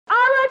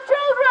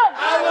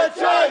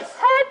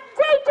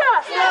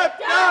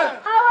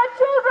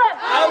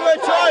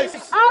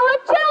choice! Our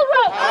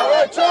children!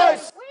 Our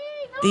choice!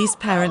 These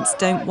parents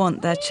don't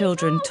want their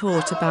children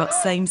taught about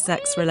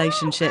same-sex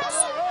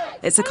relationships.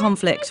 It's a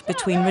conflict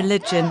between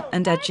religion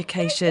and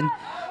education,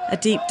 a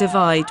deep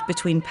divide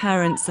between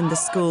parents and the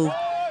school.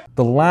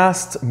 The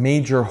last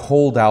major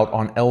holdout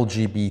on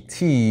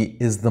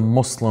LGBT is the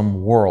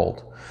Muslim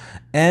world.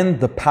 And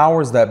the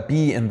powers that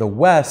be in the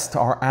West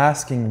are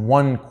asking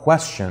one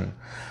question: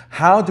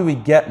 how do we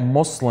get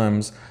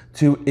Muslims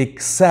to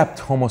accept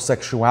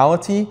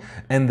homosexuality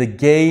and the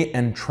gay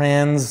and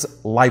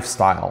trans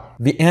lifestyle?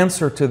 The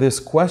answer to this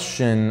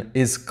question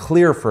is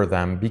clear for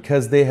them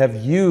because they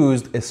have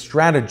used a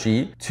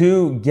strategy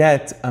to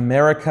get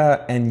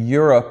America and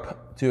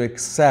Europe to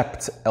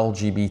accept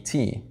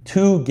LGBT.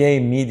 Two gay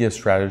media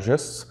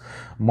strategists,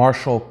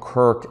 Marshall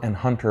Kirk and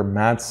Hunter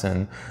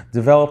Madsen,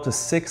 developed a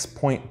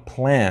 6-point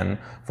plan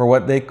for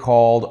what they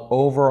called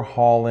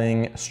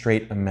overhauling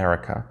straight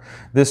America.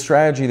 This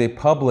strategy they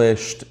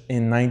published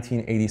in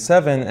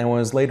 1987 and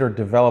was later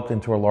developed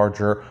into a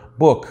larger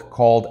book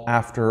called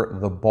After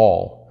the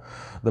Ball.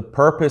 The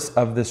purpose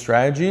of this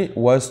strategy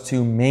was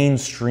to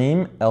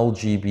mainstream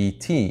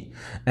LGBT.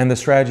 And the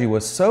strategy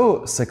was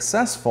so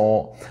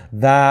successful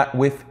that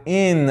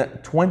within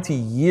 20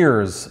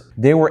 years,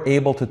 they were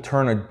able to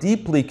turn a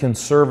deeply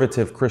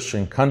conservative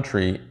Christian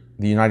country,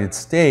 the United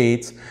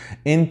States,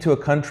 into a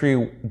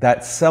country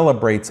that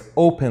celebrates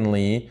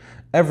openly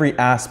every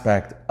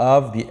aspect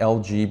of the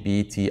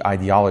LGBT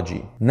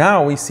ideology.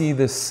 Now we see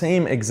this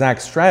same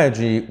exact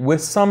strategy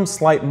with some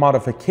slight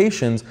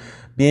modifications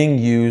being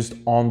used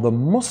on the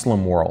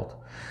Muslim world.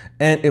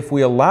 And if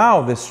we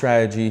allow this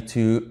strategy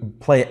to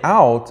play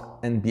out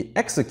and be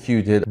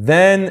executed,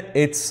 then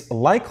it's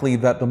likely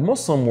that the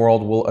Muslim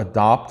world will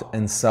adopt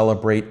and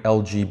celebrate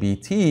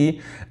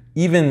LGBT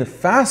even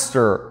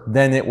faster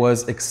than it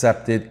was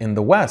accepted in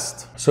the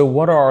West. So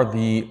what are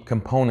the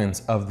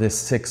components of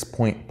this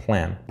 6-point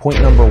plan?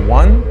 Point number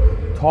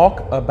 1,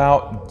 talk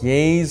about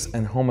gays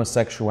and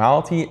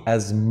homosexuality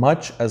as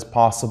much as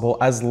possible,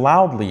 as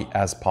loudly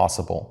as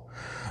possible.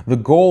 The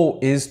goal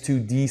is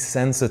to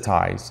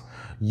desensitize.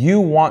 You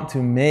want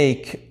to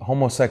make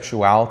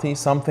homosexuality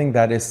something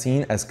that is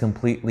seen as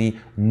completely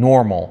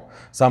normal,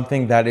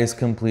 something that is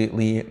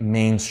completely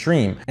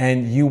mainstream.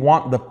 And you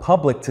want the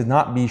public to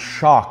not be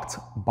shocked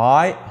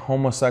by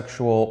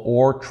homosexual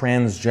or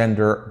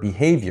transgender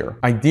behavior.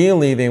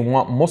 Ideally, they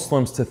want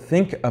Muslims to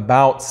think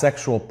about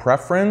sexual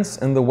preference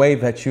in the way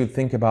that you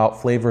think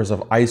about flavors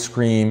of ice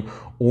cream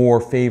or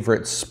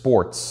favorite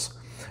sports.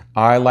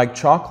 I like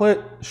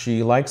chocolate,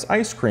 she likes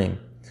ice cream.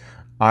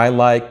 I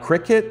like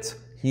cricket,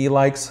 he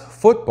likes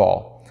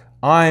football.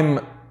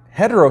 I'm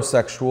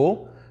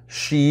heterosexual,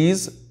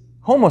 she's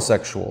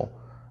homosexual.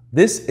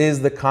 This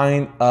is the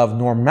kind of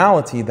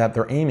normality that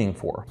they're aiming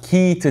for.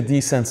 Key to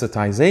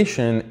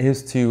desensitization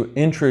is to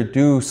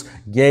introduce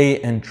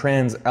gay and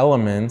trans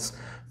elements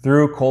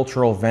through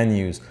cultural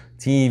venues,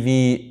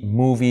 TV,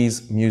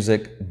 movies,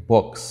 music,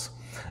 books.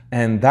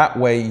 And that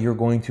way you're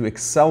going to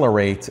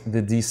accelerate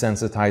the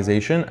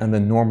desensitization and the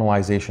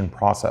normalization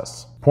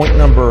process. Point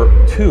number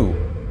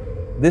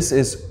 2, this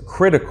is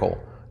critical.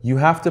 You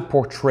have to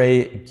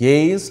portray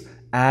gays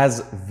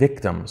as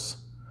victims,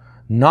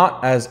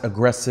 not as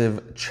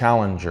aggressive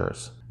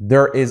challengers.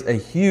 There is a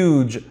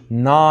huge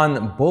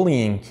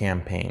non-bullying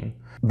campaign.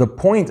 The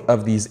point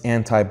of these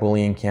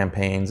anti-bullying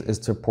campaigns is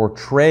to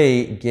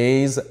portray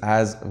gays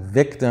as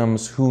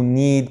victims who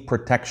need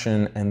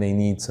protection and they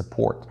need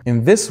support.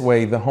 In this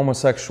way, the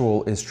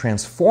homosexual is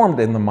transformed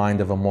in the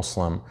mind of a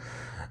Muslim.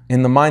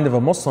 In the mind of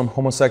a Muslim,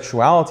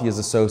 homosexuality is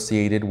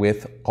associated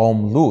with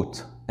Qawm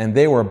Lut, and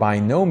they were by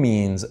no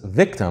means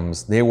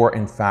victims. They were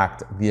in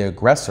fact the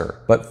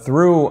aggressor. But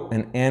through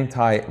an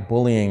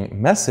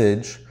anti-bullying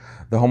message,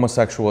 the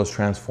homosexual is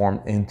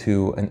transformed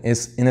into an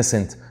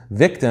innocent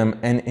victim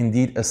and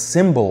indeed a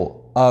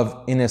symbol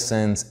of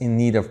innocence in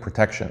need of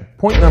protection.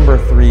 Point number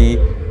 3,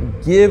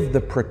 give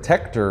the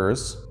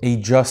protectors a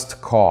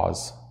just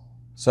cause.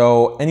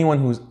 So anyone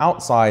who's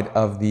outside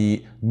of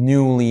the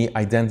newly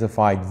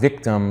identified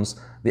victims,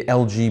 the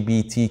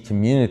LGBT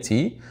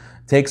community,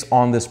 takes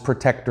on this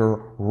protector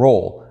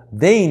role.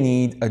 They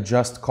need a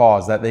just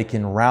cause that they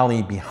can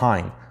rally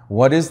behind.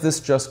 What is this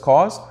just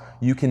cause?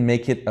 You can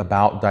make it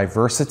about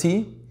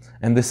diversity,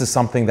 and this is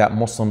something that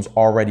Muslims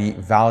already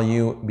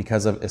value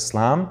because of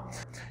Islam.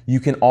 You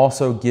can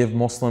also give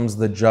Muslims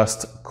the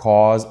just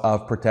cause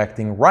of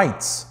protecting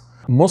rights.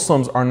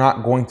 Muslims are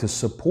not going to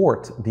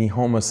support the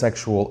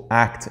homosexual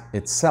act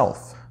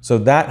itself. So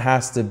that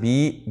has to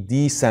be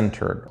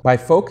decentered. By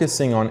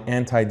focusing on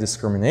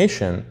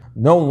anti-discrimination,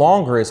 no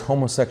longer is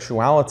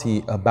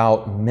homosexuality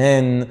about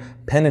men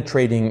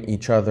penetrating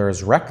each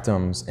other's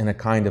rectums in a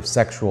kind of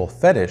sexual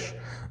fetish.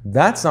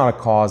 That's not a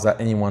cause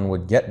that anyone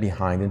would get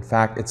behind. In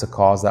fact, it's a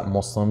cause that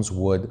Muslims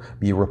would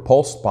be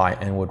repulsed by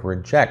and would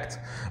reject.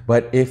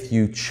 But if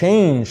you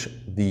change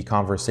the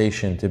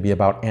conversation to be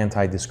about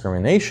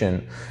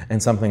anti-discrimination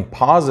and something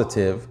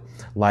positive,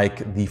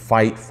 like the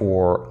fight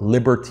for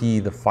liberty,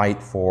 the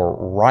fight for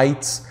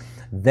rights,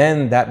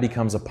 then that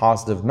becomes a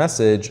positive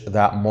message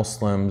that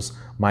Muslims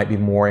might be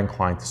more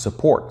inclined to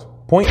support.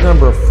 Point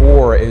number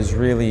 4 is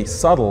really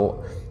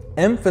subtle.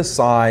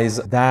 Emphasize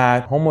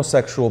that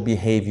homosexual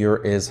behavior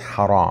is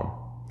haram.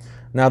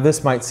 Now,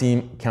 this might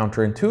seem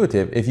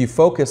counterintuitive. If you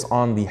focus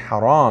on the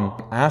haram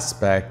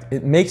aspect,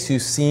 it makes you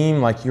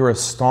seem like you're a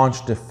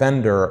staunch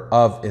defender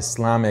of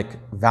Islamic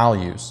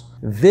values.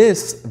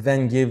 This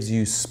then gives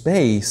you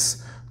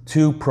space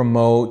to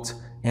promote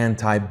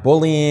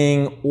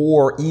anti-bullying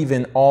or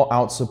even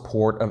all-out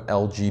support of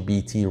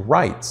LGBT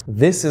rights.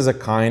 This is a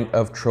kind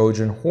of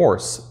Trojan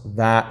horse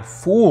that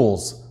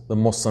fools the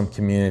Muslim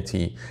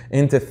community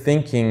into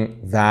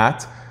thinking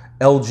that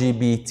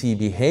LGBT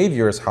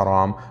behavior is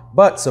haram,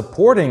 but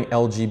supporting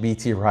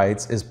LGBT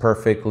rights is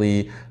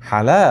perfectly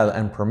halal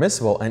and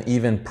permissible and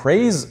even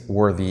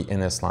praiseworthy in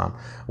Islam,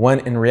 when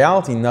in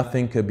reality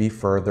nothing could be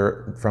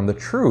further from the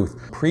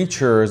truth.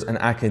 Preachers and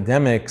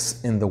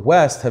academics in the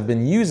West have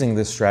been using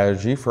this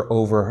strategy for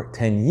over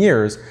 10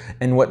 years,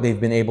 and what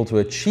they've been able to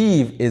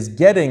achieve is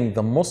getting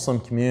the Muslim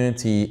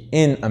community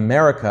in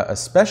America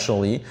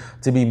especially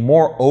to be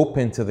more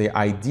open to the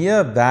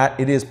idea that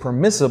it is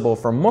permissible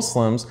for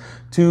Muslims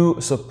to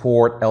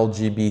support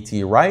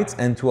LGBT rights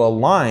and to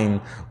align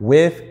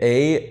with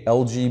a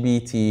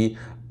LGBT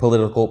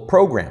political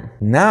program.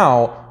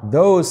 Now,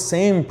 those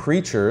same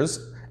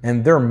preachers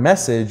and their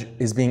message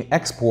is being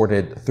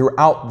exported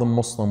throughout the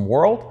Muslim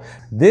world.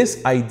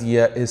 This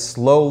idea is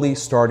slowly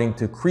starting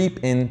to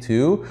creep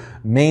into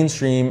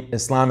mainstream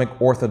Islamic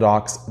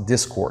Orthodox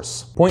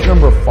discourse. Point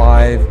number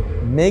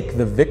 5, make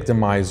the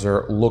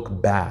victimizer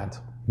look bad.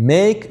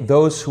 Make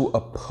those who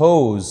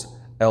oppose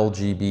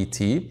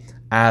LGBT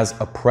as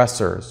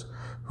oppressors,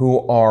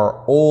 who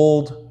are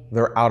old,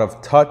 they're out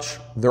of touch,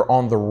 they're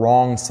on the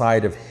wrong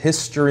side of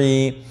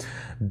history,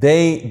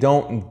 they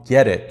don't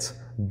get it,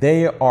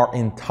 they are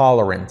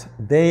intolerant,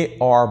 they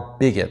are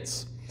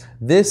bigots.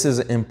 This is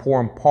an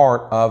important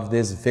part of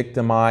this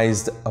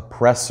victimized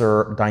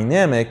oppressor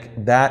dynamic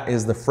that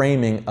is the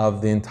framing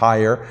of the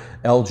entire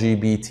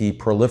LGBT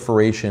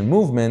proliferation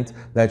movement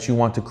that you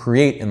want to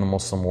create in the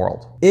Muslim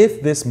world.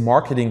 If this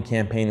marketing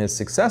campaign is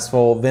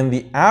successful, then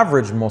the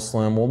average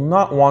Muslim will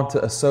not want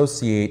to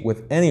associate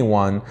with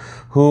anyone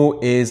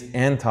who is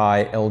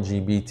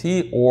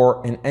anti-LGBT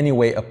or in any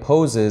way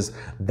opposes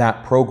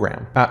that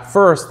program. At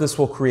first, this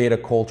will create a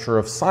culture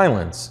of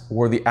silence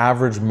where the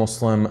average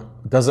Muslim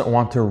doesn't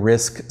want to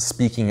risk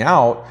speaking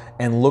out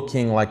and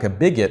looking like a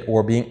bigot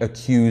or being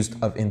accused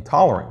of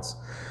intolerance.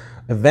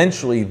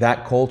 Eventually,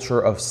 that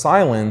culture of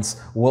silence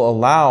will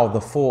allow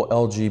the full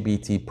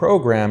LGBT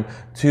program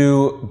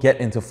to get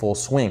into full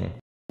swing.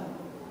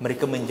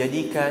 Mereka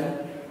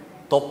menjadikan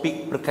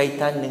topik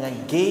berkaitan dengan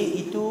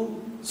gay itu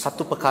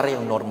satu perkara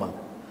yang normal.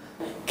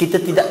 Kita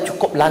tidak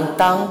cukup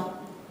lantang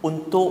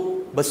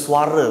untuk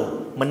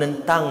bersuara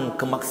menentang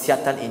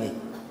kemaksiatan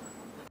ini.